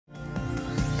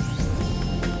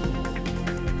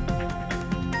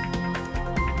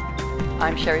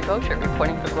I'm Sherry Bocher,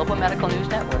 reporting for Global Medical News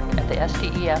Network at the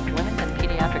STEF Women's and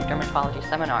Pediatric Dermatology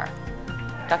Seminar.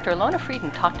 Dr. Ilona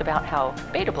Frieden talked about how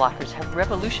beta blockers have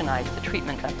revolutionized the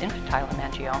treatment of infantile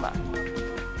hemangioma.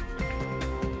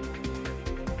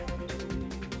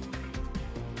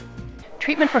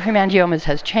 Treatment for hemangiomas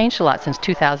has changed a lot since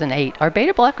 2008. Are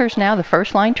beta blockers now the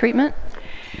first-line treatment?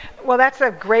 Well, that's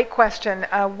a great question.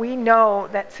 We know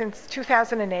that since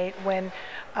 2008, when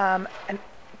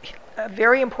a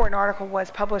very important article was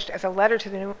published as a letter to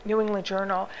the New England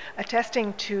Journal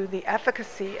attesting to the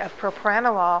efficacy of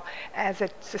Propranolol as a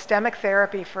systemic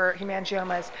therapy for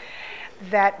hemangiomas,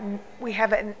 that we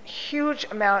have a huge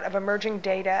amount of emerging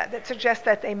data that suggests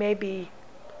that they may be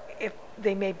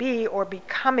or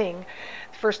becoming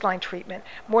first-line treatment.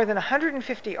 More than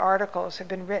 150 articles have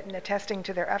been written attesting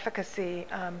to their efficacy,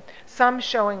 some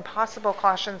showing possible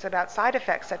cautions about side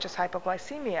effects such as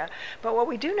hypoglycemia. But what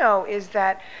we do know is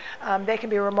that they can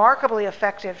be a remarkably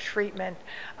effective treatment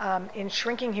in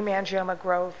shrinking hemangioma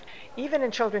growth, even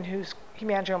in children whose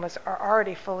hemangiomas are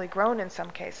already fully grown in some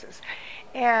cases.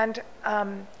 And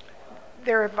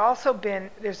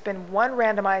there's been one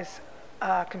randomized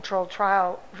controlled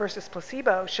trial versus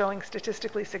placebo showing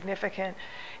statistically significant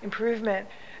improvement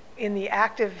in the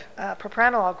active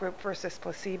propranolol group versus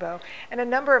placebo. And a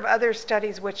number of other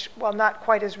studies which, while not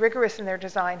quite as rigorous in their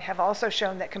design, have also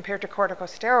shown that compared to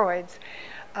corticosteroids,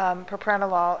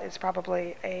 propranolol is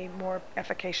probably a more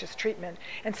efficacious treatment.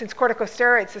 And since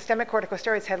systemic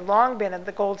corticosteroids had long been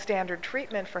the gold standard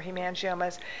treatment for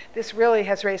hemangiomas, this really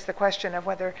has raised the question of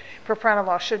whether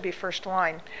propranolol should be first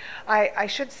line. I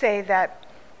should say that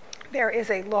there is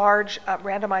a large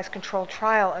randomized controlled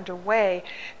trial underway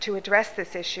to address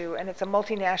this issue, and it's a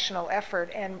multinational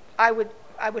effort. And I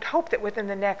would hope that within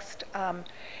the next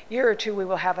year or two we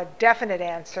will have a definite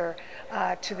answer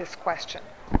to this question.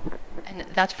 And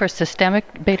that's for systemic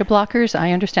beta blockers.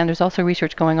 I understand there's also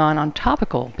research going on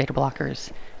topical beta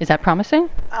blockers. Is that promising?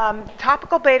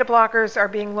 Topical beta blockers are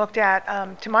being looked at,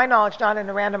 to my knowledge, not in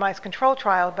a randomized control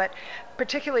trial, but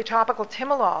particularly topical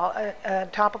timolol, a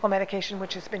topical medication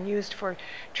which has been used for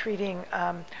treating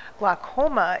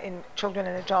glaucoma in children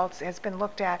and adults, has been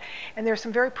looked at. And there are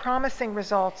some very promising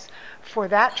results for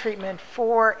that treatment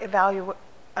for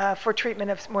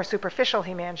treatment of more superficial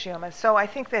hemangiomas. So I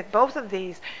think that both of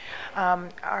these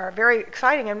are very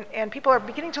exciting, and people are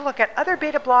beginning to look at other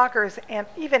beta blockers and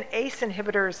even ACE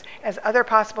inhibitors as other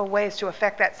possible ways to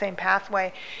affect that same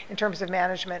pathway in terms of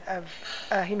management of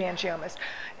hemangiomas.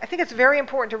 I think it's very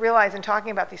important to realize in talking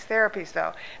about these therapies,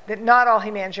 though, that not all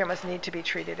hemangiomas need to be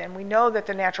treated, and we know that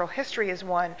the natural history is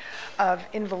one of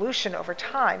involution over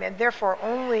time, and therefore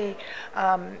only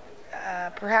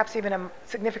perhaps even a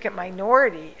significant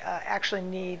minority actually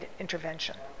need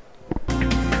intervention.